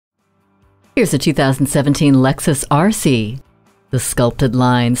Here's a 2017 Lexus RC. The sculpted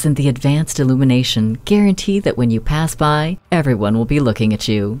lines and the advanced illumination guarantee that when you pass by, everyone will be looking at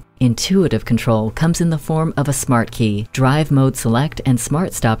you. Intuitive control comes in the form of a smart key, drive mode select and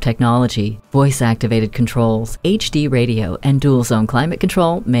smart stop technology. Voice-activated controls, HD radio, and dual-zone climate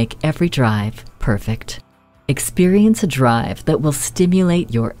control make every drive perfect. Experience a drive that will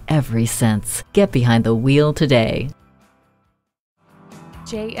stimulate your every sense. Get behind the wheel today.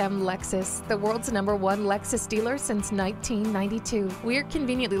 JM Lexus, the world's #1 Lexus dealer since 1992. We're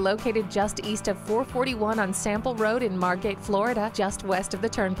conveniently located just east of 441 on Sample Road in Margate, Florida, just west of the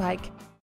Turnpike.